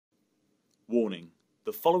Warning: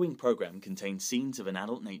 the following programme contains scenes of an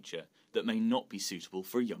adult nature that may not be suitable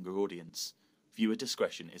for a younger audience. Viewer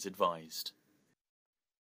discretion is advised.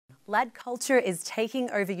 Lad culture is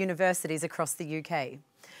taking over universities across the UK.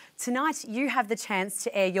 Tonight, you have the chance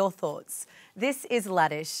to air your thoughts. This is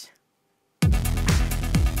Laddish.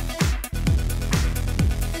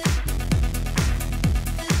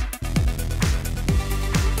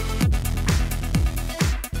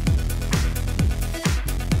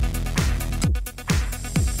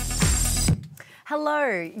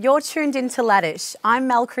 Hello, you're tuned into Laddish. I'm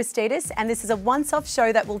Mel Christidis, and this is a once-off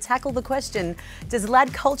show that will tackle the question, does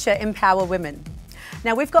lad culture empower women?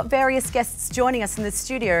 Now, we've got various guests joining us in the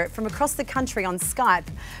studio from across the country on Skype,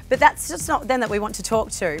 but that's just not them that we want to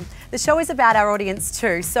talk to. The show is about our audience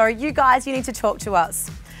too, so you guys, you need to talk to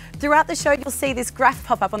us. Throughout the show, you'll see this graph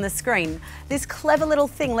pop up on the screen. This clever little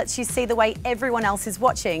thing lets you see the way everyone else is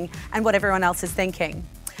watching and what everyone else is thinking.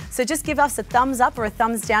 So just give us a thumbs up or a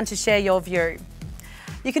thumbs down to share your view.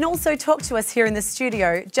 You can also talk to us here in the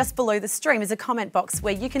studio. Just below the stream is a comment box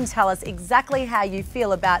where you can tell us exactly how you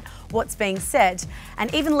feel about what's being said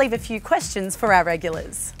and even leave a few questions for our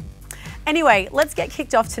regulars. Anyway, let's get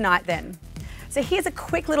kicked off tonight then. So here's a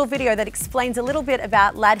quick little video that explains a little bit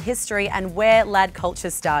about lad history and where lad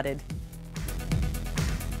culture started.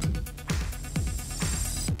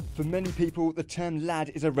 For many people, the term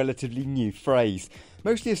lad is a relatively new phrase,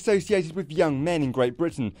 mostly associated with young men in Great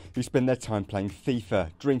Britain who spend their time playing FIFA,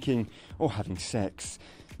 drinking or having sex.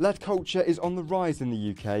 Lad culture is on the rise in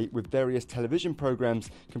the UK, with various television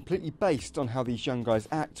programmes completely based on how these young guys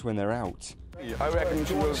act when they're out. I reckon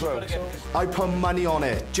you will as well. I put money on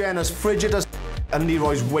it. Jenna's frigid as and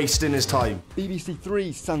Leroy's wasting his time. BBC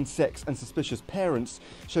Three's Son, Sex and Suspicious Parents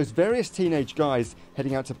shows various teenage guys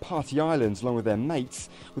heading out to party islands along with their mates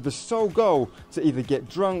with the sole goal to either get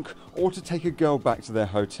drunk or to take a girl back to their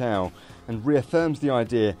hotel, and reaffirms the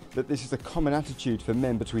idea that this is a common attitude for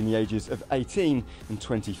men between the ages of 18 and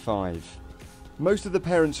 25. Most of the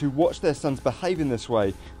parents who watch their sons behave in this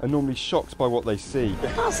way are normally shocked by what they see.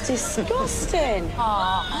 That's disgusting.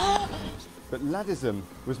 But laddism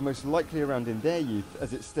was most likely around in their youth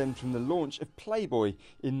as it stemmed from the launch of Playboy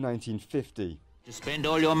in 1950. To spend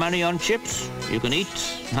all your money on chips, you can eat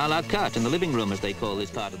a la carte in the living room, as they call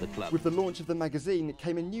this part of the club. With the launch of the magazine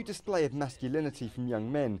came a new display of masculinity from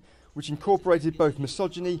young men, which incorporated both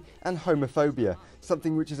misogyny and homophobia,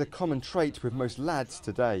 something which is a common trait with most lads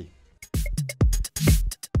today.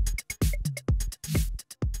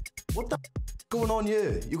 What the going on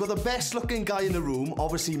here? You got the best looking guy in the room,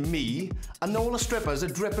 obviously me, and all the strippers are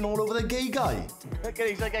dripping all over the gay guy. Look at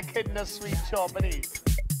he's like a kid in a sweet shop, isn't he?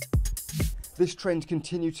 This trend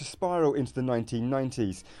continued to spiral into the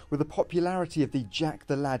 1990s, with the popularity of the Jack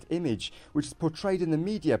the Lad image, which is portrayed in the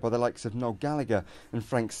media by the likes of Noel Gallagher and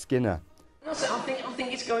Frank Skinner. I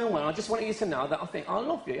think it's going well. I just wanted you to know that I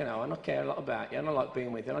love you, and I care a lot about you, and I like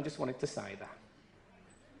being with you, and I just wanted to say that.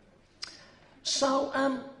 So,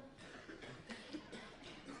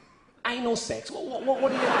 anal sex, what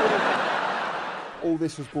do you do? All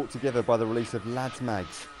this was brought together by the release of Lads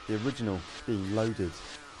Mags, the original being Loaded.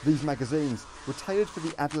 These magazines were tailored for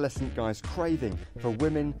the adolescent guy's craving for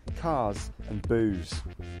women, cars and booze.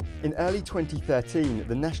 In early 2013,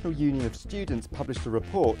 the National Union of Students published a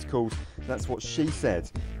report called That's What She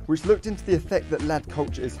Said, which looked into the effect that lad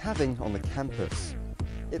culture is having on the campus.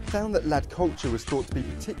 It found that lad culture was thought to be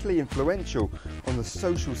particularly influential on the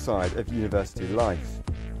social side of university life.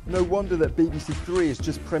 No wonder that BBC Three has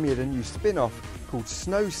just premiered a new spin-off called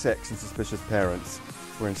Snow, Sex and Suspicious Parents,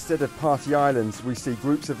 where instead of party islands we see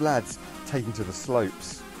groups of lads taking to the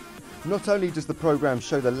slopes. Not only does the programme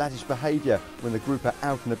show the laddish behaviour when the group are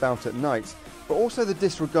out and about at night, but also the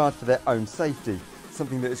disregard for their own safety,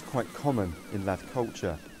 something that is quite common in lad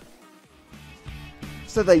culture.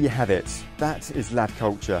 So there you have it, that is lad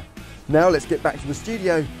culture. Now let's get back to the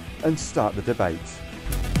studio and start the debate.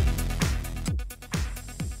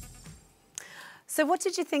 So what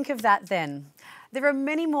did you think of that then? There are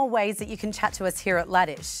many more ways that you can chat to us here at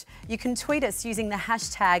Laddish. You can tweet us using the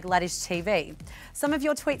hashtag LaddishTV. Some of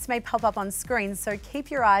your tweets may pop up on screen, so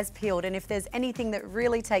keep your eyes peeled, and if there's anything that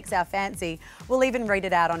really takes our fancy, we'll even read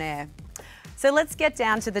it out on air. So let's get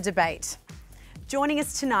down to the debate. Joining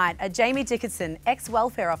us tonight are Jamie Dickinson,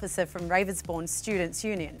 ex-welfare officer from Ravensbourne Students'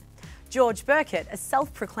 Union; George Burkett, a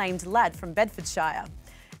self-proclaimed lad from Bedfordshire;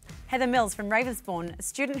 Heather Mills from Ravensbourne, a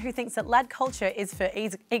student who thinks that lad culture is for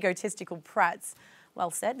egotistical prats.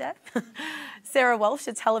 Well said, Dad. Sarah Walsh,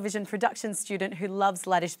 a television production student who loves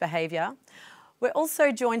laddish behaviour. We're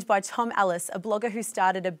also joined by Tom Ellis, a blogger who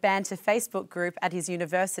started a banter Facebook group at his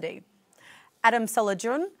university. Adam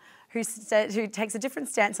Solajun, who takes a different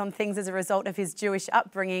stance on things as a result of his Jewish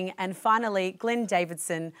upbringing. And finally, Glyn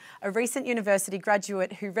Davidson, a recent university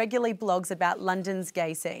graduate who regularly blogs about London's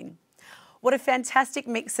gay scene. What a fantastic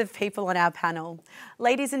mix of people on our panel.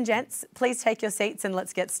 Ladies and gents, please take your seats and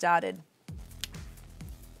let's get started.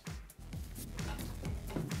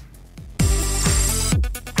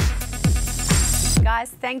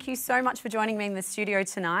 Guys, thank you so much for joining me in the studio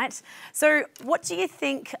tonight. So, what do you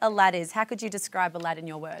think a lad is? How could you describe a lad in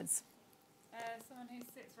your words? Someone who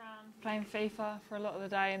sits around playing FIFA for a lot of the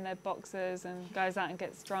day in their boxers and goes out and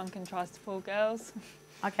gets drunk and tries to fool girls.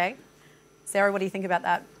 Okay. Sarah, what do you think about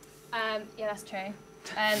that? Yeah, that's true.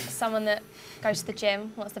 Someone that goes to the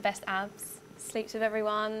gym, wants the best abs, sleeps with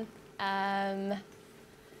everyone.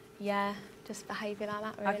 Yeah, just behaviour like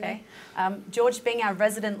that, really. Okay. George, being our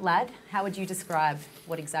resident lad, how would you describe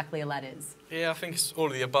what exactly a lad is? Yeah, I think it's all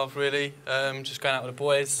of the above, really. Just going out with the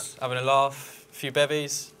boys, having a laugh, a few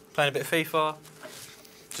bevies, playing a bit of FIFA,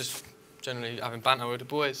 just generally having banter with the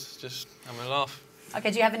boys, just having a laugh.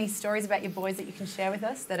 Okay, do you have any stories about your boys that you can share with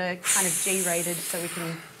us that are kind of G-rated so we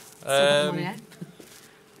can still have them on air?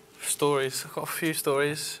 Stories. I've got a few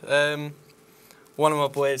stories. One of my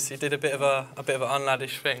boys, he did a bit of an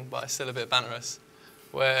unladdish thing, but it's still a bit banterous.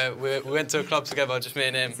 Where we went to a club together, just me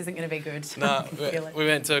and him. This isn't going to be good. No, we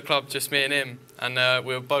went to a club, just me and him, and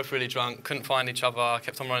we were both really drunk, couldn't find each other. I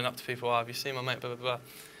kept on running up to people, have you seen my mate, blah, blah, blah.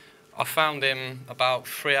 I found him about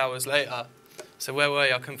 3 hours later. So where were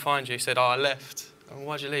you? I couldn't find you. He said, oh, I left. And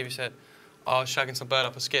why'd you leave? He said, oh, I was shagging some bird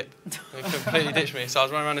up a skip. He completely ditched me. So I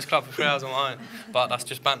was running around this club for 3 hours on my own. But that's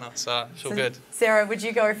just banter, so it's all good. Sarah, would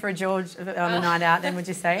you go for a George on a night out then, would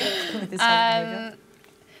you say? With this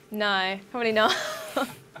no, probably not.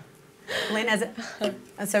 Lynn,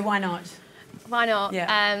 so why not? Why not?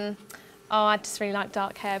 Yeah. Oh, I just really like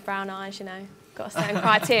dark hair, brown eyes, you know. Got a certain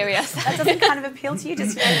criteria. So. That doesn't kind of appeal to you,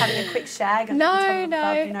 just having a quick shag? No.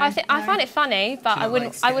 I find it funny, but I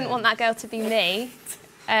wouldn't want that girl to be me.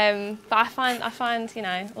 But I find you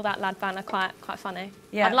know, all that lad banter quite funny.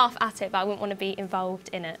 Yeah. I'd laugh at it, but I wouldn't want to be involved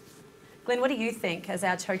in it. Glenn, what do you think as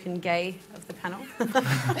our token gay of the panel?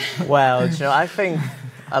 Well, you know, I think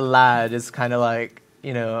a lad is kind of like,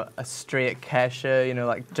 you know, a straight Kesha, you know,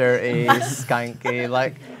 like dirty, skanky,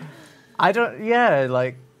 like,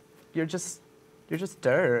 like, you're just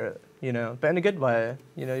dirt, you know, but in a good way.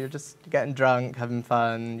 You know, you're just getting drunk, having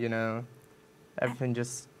fun, you know, everything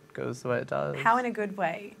just goes the way it does. How in a good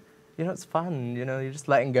way? You know, it's fun, you know, you're just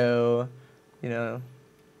letting go, you know.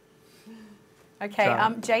 Okay,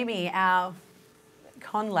 Jamie, our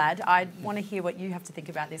con lad, I want to hear what you have to think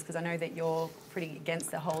about this because I know that you're pretty against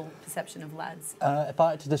the whole perception of lads. If I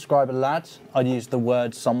had to describe a lad, I'd use the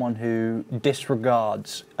word someone who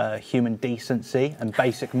disregards human decency and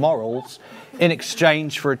basic morals in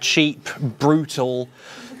exchange for a cheap, brutal,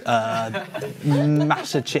 kind of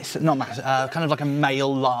like a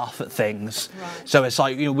male laugh at things. Right. So it's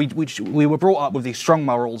like, you know, we were brought up with these strong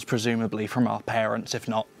morals, presumably from our parents, if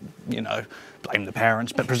not, you know, blame the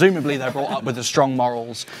parents, but presumably they're brought up with the strong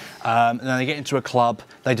morals, and then they get into a club,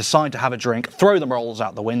 they decide to have a drink, throw the morals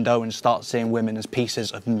out the window and start seeing women as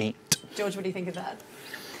pieces of meat. George, what do you think of that?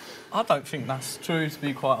 I don't think that's true, to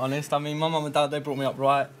be quite honest. I mean, my mum and dad, they brought me up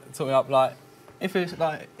right, taught me up like, if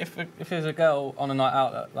there's a girl on a night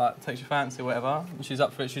out that like takes your fancy or whatever, and she's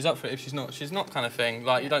up for it, she's up for it. If she's not kind of thing.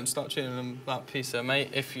 Like, you don't start treating them like a piece of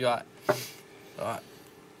mate if you like.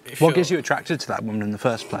 What gets you attracted to that woman in the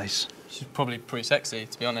first place? She's probably pretty sexy,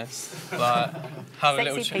 to be honest. Like, have a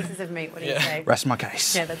little pieces of meat, what do you say? Rest my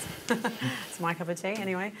case. Yeah, that's my cup of tea,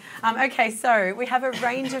 anyway. Okay, so we have a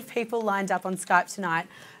range of people lined up on Skype tonight.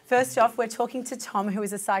 First off, we're talking to Tom, who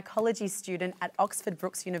is a psychology student at Oxford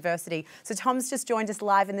Brookes University. So Tom's just joined us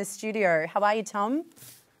live in the studio. How are you, Tom?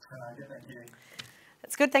 Good, thank you.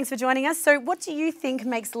 That's good, thanks for joining us. So what do you think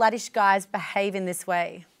makes laddish guys behave in this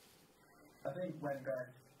way? I think when guys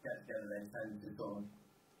get together, they tend to sort of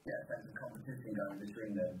get a sense of competition going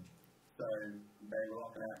between them. So they will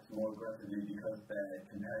often act more aggressively because they're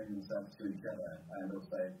comparing themselves to each other, and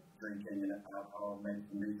also drinking and alcohol makes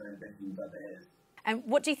them lose their ambitions as it is. And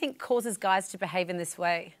what do you think causes guys to behave in this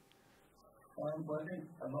way? Well, I think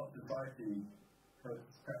a lot of society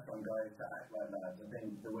puts pressure on guys to act like lads. I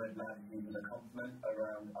think the word lad is used as a compliment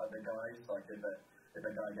around other guys. Like if a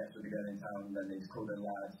guy gets with a girl in town, then he's called a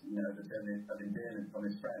lad, you know, the term of endearment from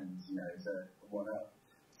his friends, you know, to one up.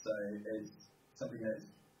 So it's something that's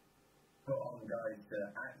put on guys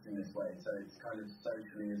to act in this way. So it's kind of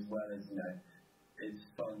socially as well as, you know, it's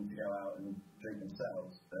fun to go out and drink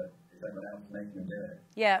themselves, but it's everyone else making them do it.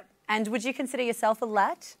 Yeah, and would you consider yourself a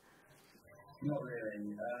lad? Not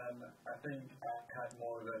really. I think at had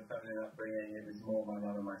more of a feminine upbringing. It was more my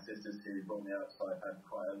mum and my sisters who brought me up, so I had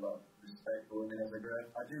quite a lot of respect for women as I grew up.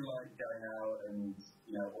 I do like going out and,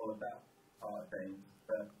 you know, all of that part of things,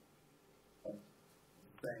 but at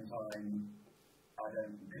the same time, I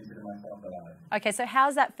don't consider myself a lad. Okay, so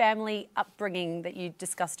how's that family upbringing that you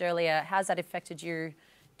discussed earlier, how's that affected you in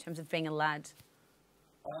terms of being a lad?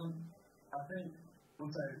 I think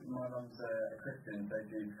also my mum's a Christian, so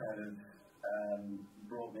she's kind of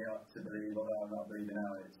brought me up to believe, although I'm not believing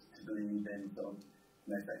now, it's to believe in sort of,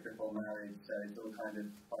 you know, sex before marriage, so it's all kind of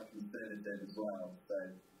quite conservative as well, so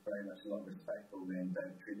very much a lot of respect for me and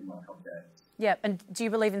don't treat them like objects. Yeah, and do you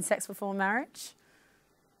believe in sex before marriage?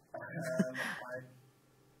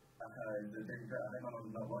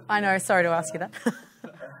 I know, sorry to ask you that. I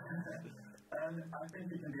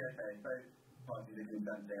think it can be okay. Both parties are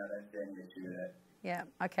consenting. I don't see any issue with it. Yeah,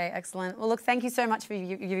 okay, excellent. Well, look, thank you so much for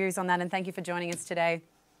your views on that, and thank you for joining us today.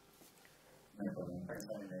 No problem. Thanks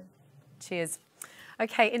for having me. Cheers.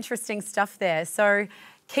 Okay, interesting stuff there. So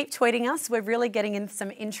keep tweeting us. We're really getting in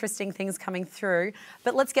some interesting things coming through.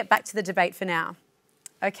 But let's get back to the debate for now.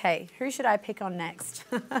 Okay, who should I pick on next?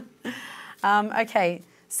 Okay,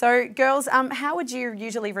 so girls, how would you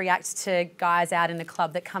usually react to guys out in a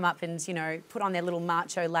club that come up and, you know, put on their little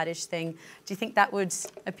macho laddish thing? Do you think that would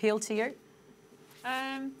appeal to you?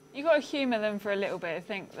 You got to humour them for a little bit. I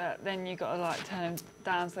think that then you got to like turn them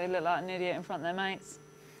down so they look like an idiot in front of their mates.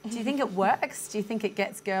 Do you think it works? Do you think it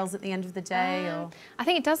gets girls at the end of the day? Or I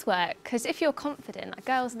think it does work because if you're confident, like,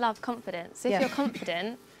 girls love confidence. If you're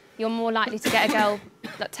confident, you're more likely to get a girl,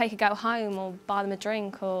 like, take a girl home or buy them a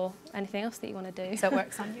drink or anything else that you want to do. So it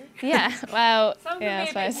works on you? Yeah, well, Some yeah,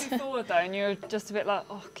 can be a bit too forward though, and you're just a bit like,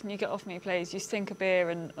 oh, can you get off me, please? You stink a beer,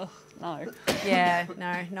 and oh, no. Yeah,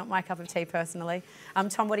 no, not my cup of tea personally.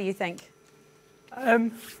 Tom, what do you think?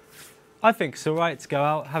 I think it's all right to go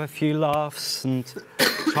out, have a few laughs, and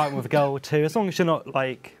try it with a girl or two, as long as you're not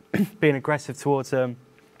like being aggressive towards them.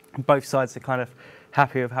 Both sides are kind of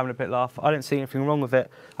happy with having a bit of laugh. I don't see anything wrong with it.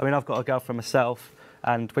 I mean, I've got a girlfriend myself,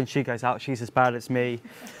 and when she goes out, she's as bad as me.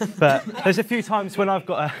 But there's a few times when I've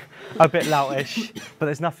got a bit loutish, but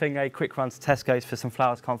there's nothing a quick run to Tesco's for some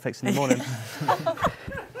flowers can't fix in the morning.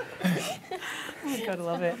 Oh, God, I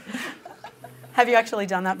love it. Have you actually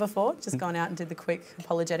done that before? Just gone out and did the quick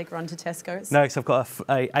apologetic run to Tesco's? No, because I've got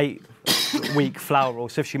a 8-week flower rule,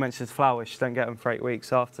 so if she mentions flowers, she don't get them for 8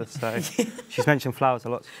 weeks after. So she's mentioned flowers a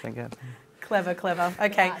lot, so she don't get them. Clever, clever.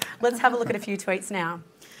 Okay, let's have a look at a few tweets now.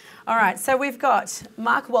 All right, so we've got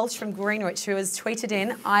Mark Walsh from Greenwich who has tweeted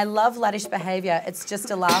in, I love laddish behaviour, it's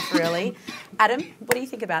just a laugh really. Adam, what do you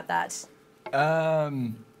think about that?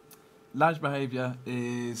 Laddish behaviour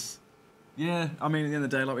is, yeah, I mean, at the end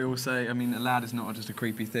of the day, like we always say, I mean, a lad is not just a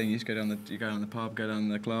creepy thing. You just go down the pub, go down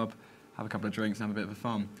the club, have a couple of drinks and have a bit of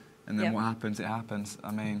fun. And then what happens, it happens.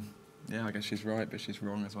 I mean, yeah, I guess she's right, but she's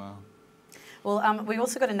wrong as well. Well, we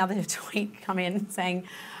also got another tweet come in saying,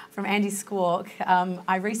 from Andy Squawk,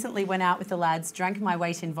 I recently went out with the lads, drank my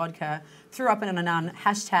weight in vodka, threw up on a nun,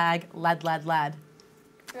 hashtag lad, lad, lad.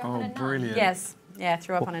 Oh, brilliant. Yes, yeah,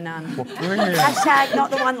 threw up on a nun. Brilliant. Hashtag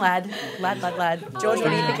not the one lad, lad, lad, lad. George, what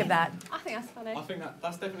do you think of that? I think that's funny. I think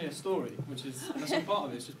that's definitely a story, which is, that's all part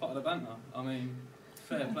of it, it's just part of the banter. I mean,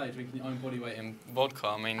 fair play, drinking your own body weight in vodka.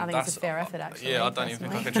 I mean, I think it's a fair effort, actually. Yeah, I don't even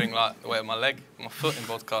think I could drink like the weight of my leg, my foot in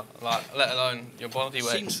vodka, like let alone your body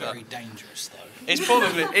weight. Seems very dangerous, though. It's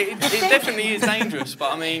probably it definitely is dangerous,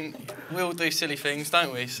 but I mean, we all do silly things,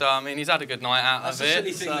 don't we? So I mean, he's had a good night out That's of it. a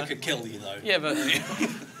silly thing that could kill you, though. Yeah, but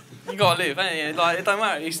you gotta live, ain't you? Like it don't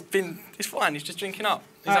matter. It's fine. He's just drinking up.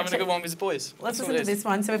 He's having a good one with his boys. Let's listen to this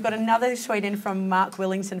one. So we've got another tweet in from Mark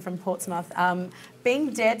Willington from Portsmouth.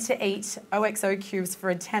 Being dared to eat OXO cubes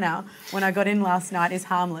for a tenner when I got in last night is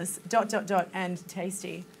harmless. ... and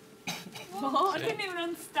tasty. What? I didn't even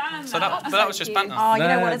understand So that. but that was just banter. Oh, you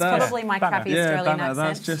know what? It's probably my crappy Australian accent.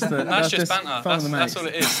 That's just banter. That's all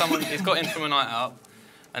it is. He's got in from a night out,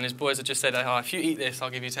 and his boys have just said, "Oh, if you eat this,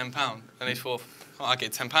 I'll give you £10." And he's thought, oh, I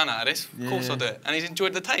get £10 out of this. Of course I'll do it. And he's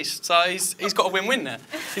enjoyed the taste. So he's got a win-win there.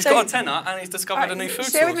 He's got a tenner, and he's discovered a new food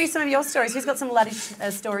source. Share with me some of your stories. Who's got some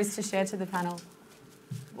laddish stories to share to the panel?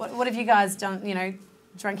 What have you guys done? You know,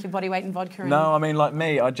 drank your body weight in vodka? No, I mean, like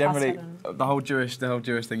me, I generally the whole Jewish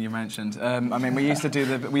thing you mentioned. I mean, we used to do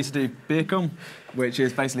beerkum, which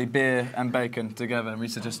is basically beer and bacon together. And we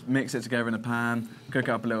used to just mix it together in a pan, cook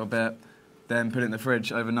it up a little bit, then put it in the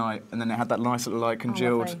fridge overnight, and then it had that nice little like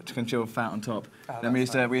congealed fat on top. Then we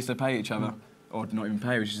used to pay each other. or not even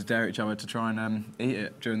pay. We should just dare each other to try and eat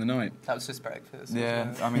it during the night. That was just breakfast.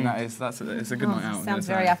 Yeah, I mean it's a good night out. Sounds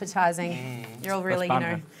very appetising. You're all really,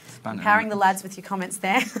 empowering the lads with your comments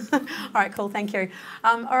there. All right, cool, thank you.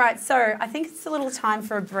 All right, so I think it's a little time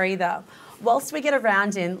for a breather. Whilst we get a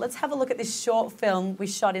round in, let's have a look at this short film we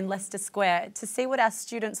shot in Leicester Square to see what our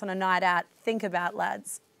students on a night out think about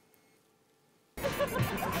lads.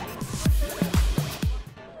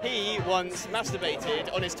 He once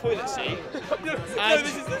masturbated on his toilet seat. No,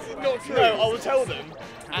 this is not true. No, I will tell them.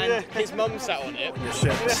 And his mum sat on it.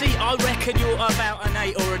 See, I reckon you're about an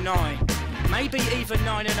 8 or a 9. Maybe even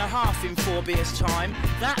 9.5 in 4 beers time.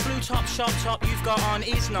 That blue top, sharp top you've got on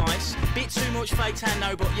is nice. Bit too much fake tan,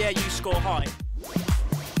 no, but yeah, you score high.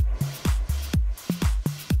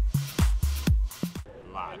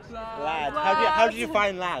 Lad. How did you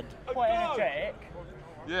find Lad? Quite energetic.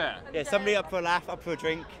 Yeah. Yeah, somebody up for a laugh, up for a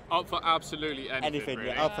drink. Up for absolutely anything. Anything, really.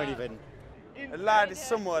 yeah, up for anything. A lad is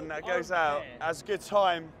someone that goes out, has a good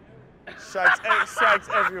time, shags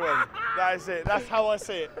everyone. That is it. That's how I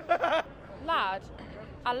see it. Lad?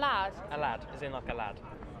 A lad? A lad, as in like a lad.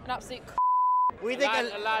 An absolute We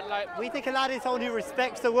think a lad is someone who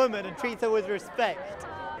respects a woman and treats her with respect.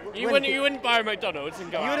 You wouldn't buy her McDonald's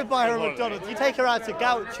and go out. You wouldn't buy her a McDonald's. You take her out to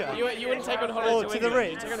Goucher. You wouldn't take her on holiday or to the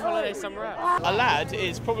Ritz. You take her on holiday somewhere else. A lad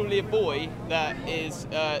is probably a boy that is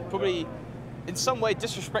probably in some way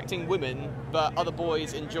disrespecting women, but other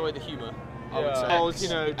boys enjoy the humour. I would say. Girls, you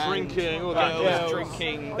know, drinking, all that. Girls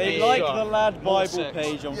drinking. They beer, like the Lad more Bible sex.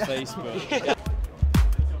 page on Facebook.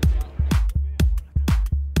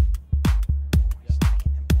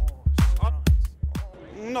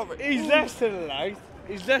 Not really. He's less than a lad.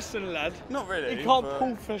 He's less than a lad. Not really. He can't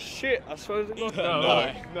pull for shit, I suppose. No,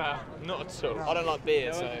 not at all. I don't like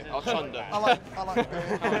beer, so I'll chunder. I like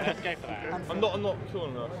beer. Let's go for that. I'm not cool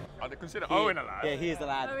enough. I'd consider Owen a lad. Yeah, he is the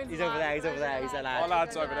lad. He's over there, he's over there, he's a lad. Our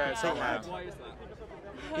lad's over there, it's not lad. Why is that?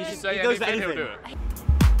 He should say goes for anything, he'll anything. do it.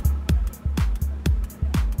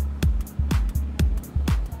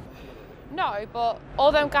 No, but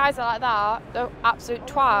all them guys are like that. They're absolute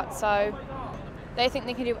twats, so they think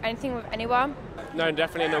they can do anything with anyone. No,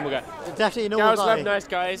 definitely a normal guy. Definitely a normal Girls guy. love nice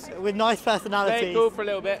guys. With nice personalities. Play it cool for a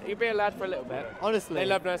little bit. You'll be a lad for a little bit. Honestly. They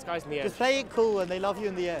love nice guys in the end. Just play it cool and they love you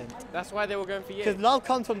in the end. That's why they were going for you. Because love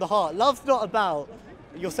comes from the heart. Love's not about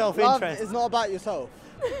your self-interest. Love is not about yourself.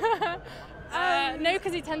 No,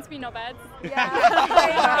 because he tends to be knobheads.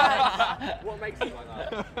 What makes them like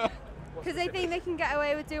that? Because they think they can get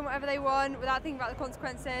away with doing whatever they want without thinking about the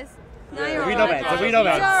consequences. No, Yeah. you're We all know right. better, we know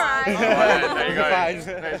better. You're all right.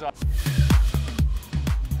 There you go.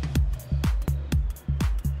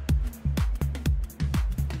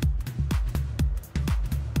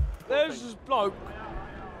 There's this bloke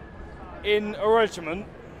in a regiment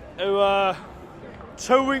who,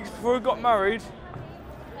 2 weeks before he got married,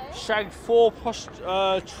 shagged 4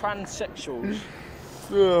 transsexuals.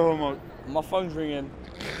 Oh, my phone's ringing.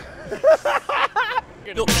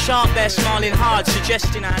 Look sharp there, smiling hard,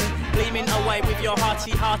 suggesting and gleaming away with your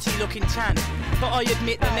hearty looking tan. But I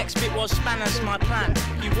admit the next bit was spanners my plan.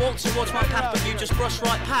 You walked towards my path, but you just brushed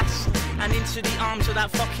right past and into the arms of that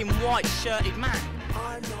fucking white shirted man.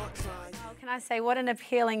 Can I say, what an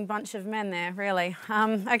appealing bunch of men there, really.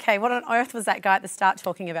 Okay, what on earth was that guy at the start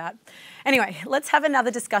talking about? Anyway, let's have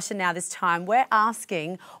another discussion now this time. We're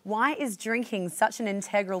asking, why is drinking such an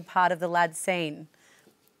integral part of the lad scene?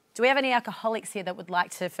 Do we have any alcoholics here that would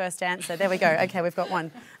like to first answer? There we go. Okay, we've got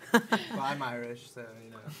one. Well, I'm Irish, so, you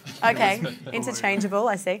know. Okay, interchangeable,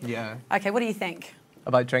 I see. Yeah. Okay, what do you think?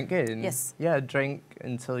 About drinking? Yes. Yeah, drink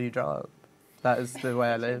until you drop. That is the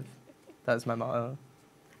way I live. That's my motto.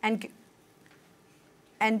 And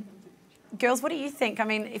girls, what do you think? I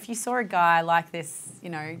mean, if you saw a guy like this, you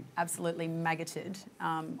know, absolutely maggoted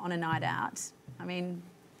on a night out, I mean,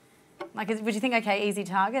 like, would you think, okay, easy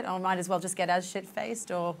target, or might as well just get as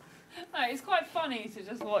shit-faced, or...? No, it's quite funny to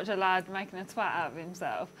just watch a lad making a twat out of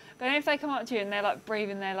himself. But then if they come up to you and they're like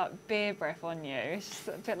breathing their like beer breath on you, it's just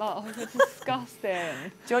a bit like, oh, it's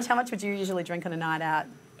disgusting. George, how much would you usually drink on a night out?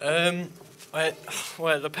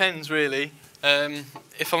 Well, it depends really.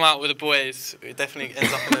 If I'm out with the boys, it definitely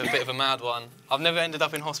ends up in a bit of a mad one. I've never ended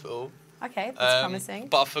up in hospital. Okay, that's promising.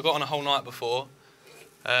 But I've forgotten a whole night before,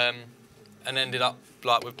 and ended up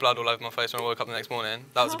like with blood all over my face when I woke up the next morning.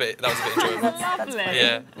 That was a bit enjoyable. That's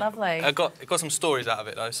Yeah. Lovely. I got some stories out of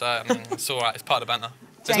it though, so I mean, it's all right. It's part of the banter.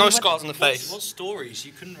 There's Jamie, no scars on the face. What stories?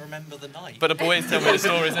 You couldn't remember the night. But the boys tell me the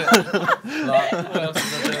stories. Innit? Like, what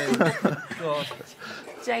else did I do? God.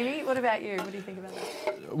 Jamie, what about you? What do you think about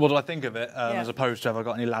that? What do I think of it, as opposed to have I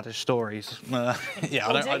got any laddish stories?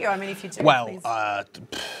 Yeah, Well, do you? I mean, if you do, well, please.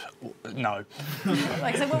 no.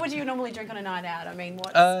 Like, so what would you normally drink on a night out? I mean,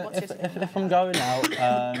 what's If I'm going out,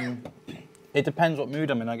 it depends what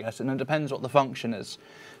mood I'm in, I guess, and it depends what the function is.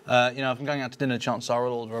 You know, if I'm going out to dinner, chances are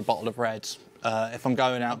I'll order a bottle of Reds. If I'm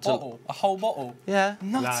going out a whole bottle? Yeah.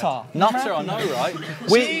 Nutter. Nutter, I know,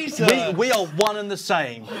 right? we are one and the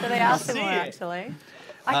same. So they are similar, actually.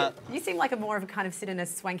 You seem like more of a kind of sit in a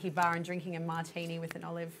swanky bar and drinking a martini with an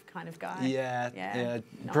olive kind of guy. Yeah.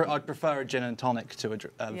 I'd prefer a gin and tonic to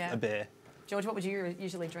a beer. George, what would you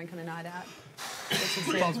usually drink on a night out?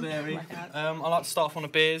 Does vary. I like to start off on the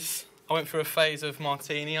beers. I went through a phase of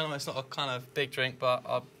martini. I know it's not a kind of big drink, but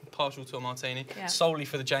I'm partial to a martini. Solely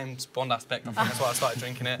for the James Bond aspect. I think that's why I started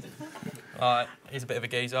drinking it. He's a bit of a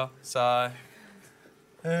geezer, so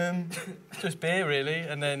just beer really,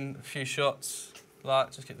 and then a few shots.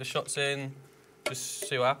 Like, just get the shots in, just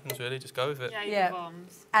see what happens really, just go with it. Yeah.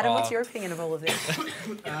 Bombs. Adam, what's your opinion of all of this?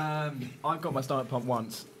 I got my stomach pumped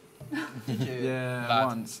once. Did you? Yeah,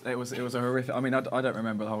 once. It was a horrific. I mean, I don't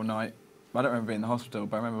remember the whole night. I don't remember being in the hospital,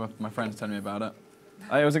 but I remember my friends telling me about it.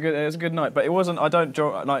 It was a good night, but it wasn't. I don't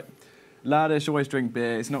like. Laddish always drink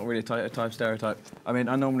beer. It's not really a type stereotype. I mean,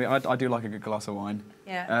 I do like a good glass of wine.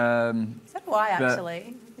 Yeah. So do I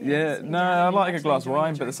actually. I like a glass of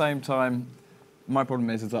wine, but at the same time, my problem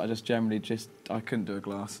is that I just generally I couldn't do a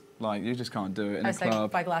glass. Like, you just can't do it in a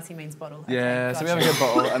club. By glass he means bottle. Yeah, so we have a good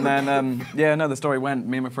bottle, and then the story went.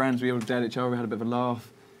 Me and my friends, we all dared each other. We had a bit of a laugh,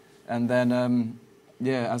 and then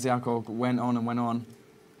as the alcohol went on,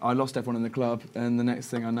 I lost everyone in the club, and the next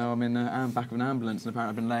thing I know, I'm in the back of an ambulance, and apparently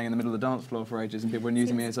I've been laying in the middle of the dance floor for ages, and people were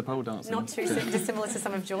using me as a pole dancer. Not too dissimilar to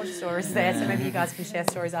some of George's stories there, so maybe you guys can share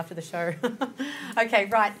stories after the show. Okay,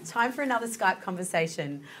 right, time for another Skype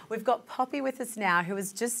conversation. We've got Poppy with us now, who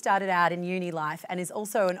has just started out in uni life and is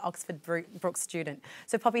also an Oxford Brookes student.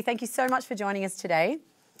 So Poppy, thank you so much for joining us today.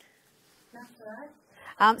 That's all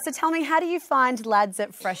right. So tell me, how do you find lads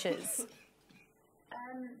at Freshers?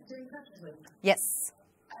 Doing Freshers Week? Yes.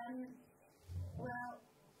 Well,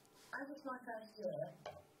 as it's my first year,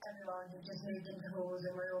 everyone has just moved into halls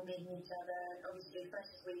and we're all meeting each other. And obviously,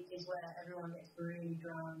 Freshers Week is where everyone gets really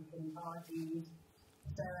drunk and parties.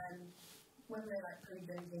 So when we were like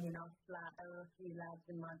pre-drinking in our flat, there were a few lads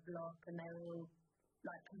in my block and they were all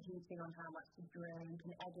like competing on how much to drink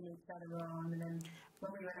and egging each other on. And then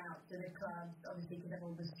when we went out to the clubs, obviously because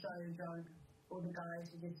everyone was so drunk, all the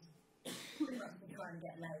guys were just pretty much trying to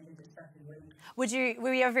get laid as it's Freshers Week. Were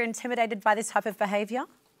you ever intimidated by this type of behaviour?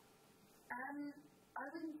 I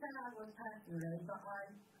wouldn't say I was personally, but I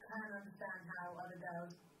can understand how other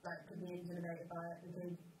girls could be intimidated by it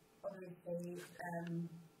because obviously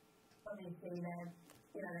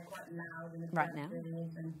they're quite loud and right now.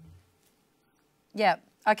 And yeah.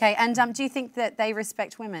 Okay. And do you think that they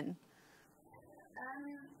respect women?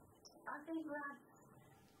 I think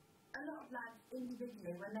a lot of lads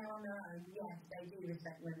individually, when they're on their own, yes, they do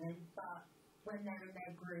respect women, but when they're in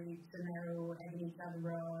their groups and they're all egging each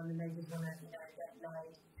other on and they just want to, get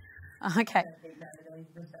laid. Okay. I don't think that they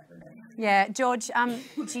respect women. Yeah. George,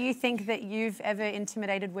 do you think that you've ever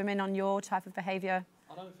intimidated women on your type of behaviour?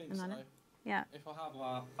 I don't think so. Yeah. If I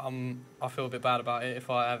have, I feel a bit bad about it. If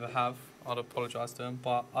I ever have, I'd apologise to them.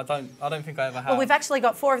 But I don't think I ever have. Well, we've actually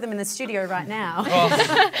got 4 of them in the studio right now.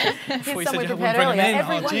 Here's some we prepared earlier.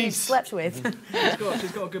 Everyone you slept with.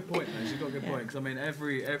 She's got a good point, though. She's got a good point because I mean,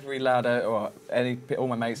 every lad or all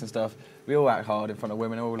my mates and stuff, we all act hard in front of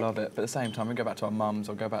women. We all love it. But at the same time, we go back to our mums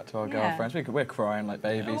or go back to our girlfriends. We're crying like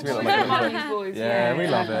babies. We love it. Yeah, we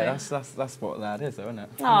love it. That's what a lad is, though, isn't it?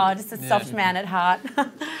 Oh, just a soft man at heart.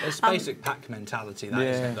 It's basic pack mentality, that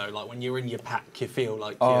isn't it, though? Like when you're in your pack, you feel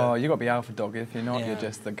like you got to be alpha dog. If you're not, you're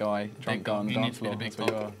just the guy drunk on the dance floor. That's what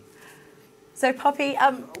you are. So, Poppy,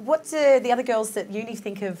 what do the other girls at uni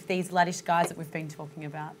think of these laddish guys that we've been talking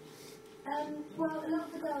about? Well, a lot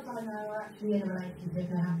of the girls I know are actually in a relationship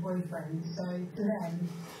and have boyfriends, so to them,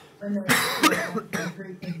 when they're in a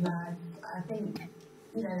group of lads, I think,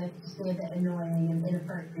 they can just be a bit annoying and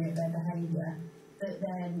inappropriate, their behaviour. But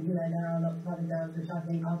then, there are lots of other girls which I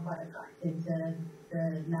think are quite attracted to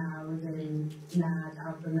the nows and mad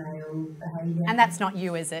alpha male behaviour. And that's not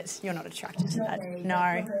you, is it? You're not attracted to that.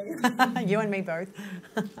 No. You and me both.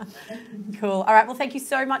 Cool. All right, well, thank you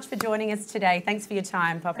so much for joining us today. Thanks for your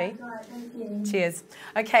time, Poppy. That's right, thank you. Cheers.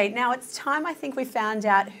 Okay, now it's time I think we found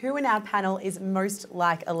out who in our panel is most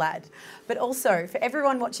like a lad. But also, for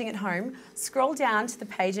everyone watching at home, scroll down to the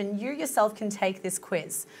page and you yourself can take this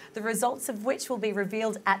quiz, the results of which will be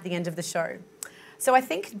revealed at the end of the show. So I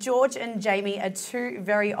think George and Jamie are two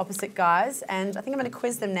very opposite guys, and I think I'm going to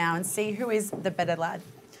quiz them now and see who is the better lad.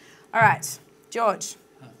 All right, George,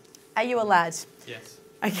 are you a lad? Yes.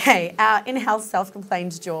 Okay, our in-house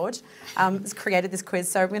self-complained George has created this quiz,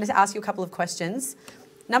 so I'm going to ask you a couple of questions.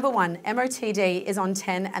 Number 1, MOTD is on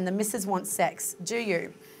 10 and the missus wants sex. Do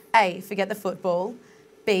you A, forget the football,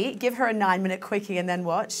 B, give her a 9-minute quickie and then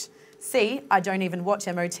watch, C, I don't even watch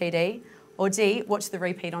MOTD, or D, watch the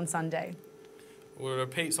repeat on Sunday? Well, the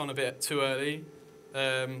repeat's on a bit too early.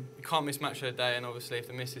 You can't miss match of the day, and obviously if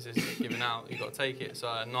the missus is giving out, you've got to take it.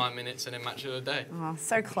 So 9 minutes and then match of the day. Oh,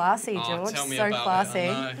 so classy, George. Tell me so about classy.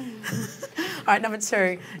 It, I know. All right, number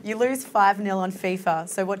 2, you lose 5-0 on FIFA,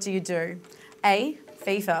 so what do you do? A,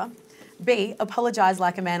 FIFA, B, apologise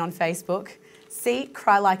like a man on Facebook, C,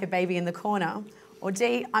 cry like a baby in the corner, or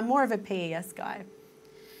D, I'm more of a PES guy.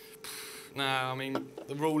 No, I mean,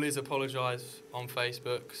 the rule is apologise on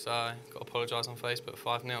Facebook, so got to apologise on Facebook,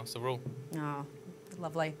 5-0, it's the rule. Oh,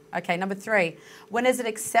 lovely. Okay, number 3, when is it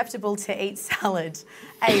acceptable to eat salad?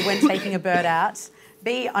 A, when taking a bird out,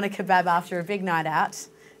 B, on a kebab after a big night out,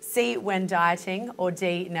 C, when dieting, or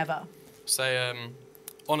D, never? Say,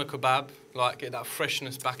 on a kebab, like get that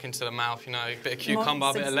freshness back into the mouth, you know, a bit of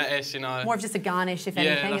cucumber, a bit of lettuce, you know. More of just a garnish, if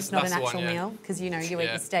anything. It's not an actual meal, because, you know, you eat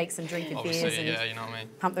your steaks and drink your beers and you know what I mean.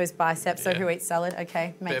 pump those biceps. So who eats salad?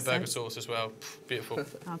 Okay, makes sense. Bit of burger sense. sauce as well. Beautiful.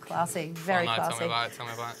 Oh, classy. Very classy. Tell me about it, tell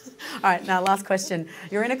me about it. All right, now last question.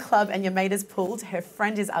 You're in a club and your mate is pulled, her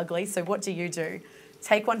friend is ugly, so what do you do?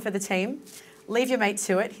 Take one for the team, leave your mate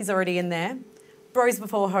to it, he's already in there, bros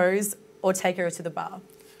before hoes, or take her to the bar?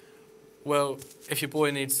 Well, if your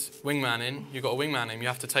boy needs wingmanning, you've got a wingman him. You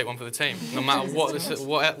have to take one for the team. No matter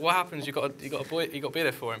what happens, you got to be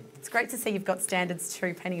there for him. It's great to see you've got standards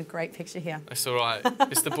too. Painting a great picture here. It's all right.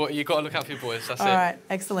 It's the boy. You got to look out for your boys. That's it. All right,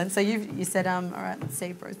 excellent. So you said all right. Let's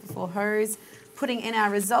see, bros before hoes. Putting in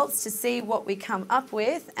our results to see what we come up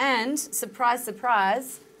with, and surprise,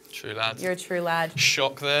 surprise. True lad. You're a true lad.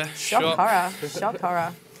 Shock there. Shock horror. Shock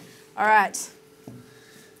horror. All right,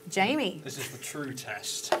 Jamie. This is the true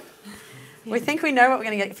test. We think we know what we're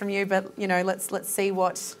going to get from you, but you know, let's see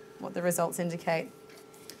what the results indicate.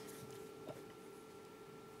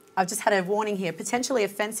 I've just had a warning here: potentially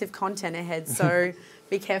offensive content ahead, so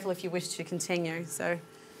be careful if you wish to continue. So,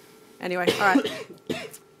 anyway, all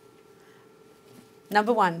right.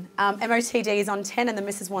 Number 1, MOTD is on 10 and the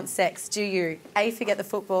missus wants sex. Do you A, forget the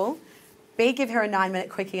football, B, give her a 9-minute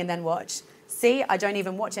quickie and then watch, C, I don't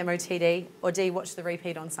even watch MOTD, or D, watch the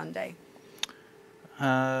repeat on Sunday?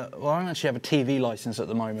 Well, I don't actually have a TV licence at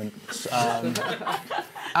the moment. And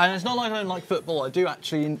it's not like I don't like football. I do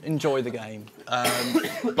actually enjoy the game.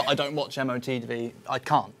 But I don't watch MOTV. I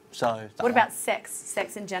can't. So. What about sex?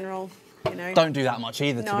 Sex in general? You know? Don't do that much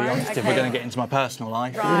either, to be honest, if we're going to get into my personal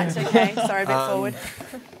life. Right, okay. Sorry, a bit forward.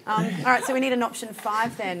 All right, so we need an option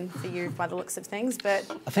 5 then for you by the looks of things, but...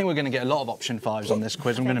 I think we're going to get a lot of option 5s on this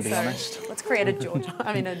quiz, I'm going to be honest. Let's create a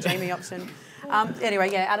Jamie option.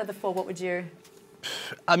 Anyway, yeah, out of the 4, what would you...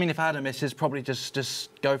 I mean, if I had a missus, probably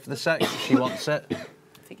just go for the sex if she wants it.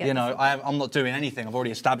 You know, I'm not doing anything. I've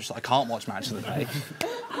already established that I can't watch Match of the Day.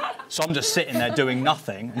 So I'm just sitting there doing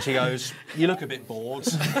nothing, and she goes, you look a bit bored.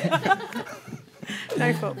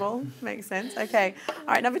 No football, makes sense. Okay,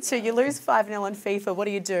 all right, number 2, you lose 5-0 on FIFA. What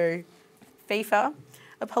do? FIFA,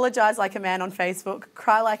 apologise like a man on Facebook,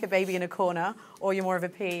 cry like a baby in a corner, or you're more of a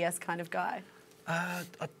PES kind of guy?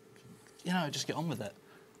 You know, just get on with it.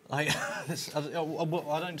 Like,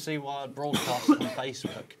 I don't see why I'd broadcast it on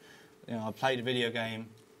Facebook. You know, I played a video game,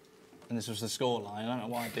 and this was the scoreline. I don't know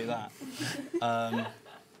why I'd do that.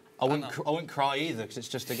 I wouldn't cry either, because it's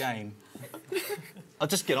just a game. I'll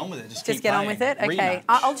just get on with it. Just keep get playing. on with it? Okay. Rematch.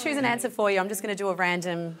 I'll choose an answer for you. I'm just going to do a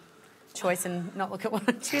random choice and not look at what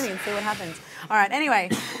I'm choosing and see what happens. All right, anyway,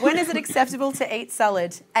 when is it acceptable to eat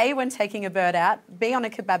salad? A, when taking a bird out, B, on a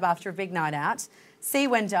kebab after a big night out, C,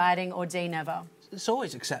 when dieting, or D, never? It's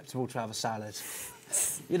always acceptable to have a salad.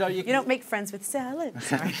 You know, you don't make friends with salad.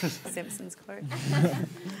 Sorry, Simpsons quote.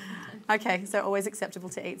 Okay, so always acceptable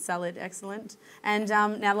to eat salad. Excellent. And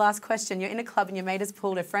now last question. You're in a club and your mate has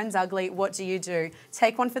pulled, her friend's ugly. What do?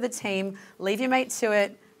 Take one for the team, leave your mate to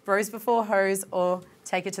it, bros before hoes, or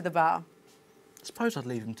take it to the bar? I suppose I'd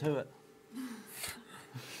leave them to it.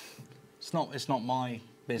 It's not my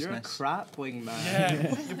business. You're a crap wingman.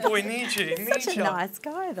 Yeah, your boy needs you. Such a nice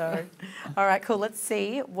guy, though. All right, cool. Let's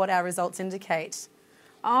see what our results indicate.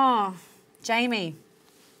 Oh, Jamie,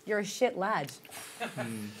 you're a shit lad. Well,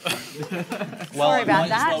 Sorry about I might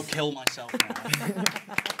that. as well kill myself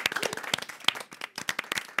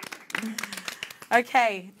now.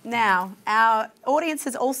 Okay, now our audience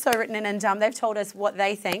has also written in and they've told us what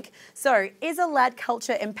they think. So, is a lad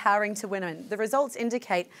culture empowering to women? The results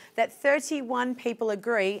indicate that 31 people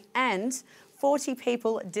agree and 40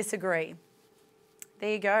 people disagree.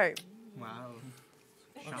 There you go. Wow.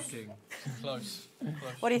 Shocking. Close.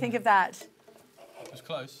 What do you think of that? It was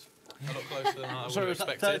close. A lot closer than I would So have was that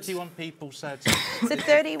expected. 31 people said. So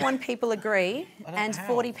 31 people agree and how.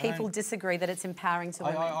 40 people disagree that it's empowering to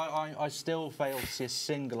women. I still fail to see a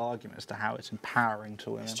single argument as to how it's empowering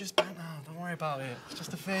to women. It's just banter. Don't worry about it. It's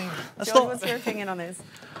just a thing. George, what's your opinion on this?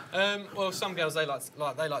 Well, some girls they like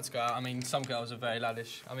to go out. I mean, some girls are very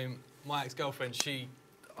laddish. I mean, my ex-girlfriend,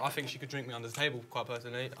 I think she could drink me under the table, quite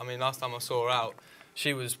personally. I mean, last time I saw her out,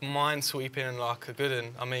 she was mind-sweeping and like a good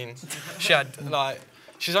one. I mean, she had like.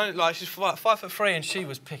 She's 5'3" and she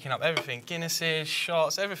was picking up everything, Guinnesses,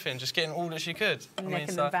 shots, everything, just getting all that she could. Neck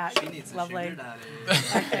in the back. She needs Lovely.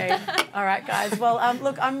 Okay. All right, guys. Well,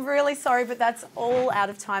 look, I'm really sorry, but that's all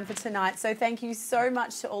out of time for tonight. So thank you so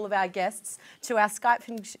much to all of our guests, to our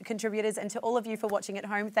Skype contributors, and to all of you for watching at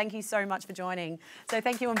home. Thank you so much for joining. So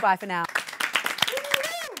thank you and bye for now.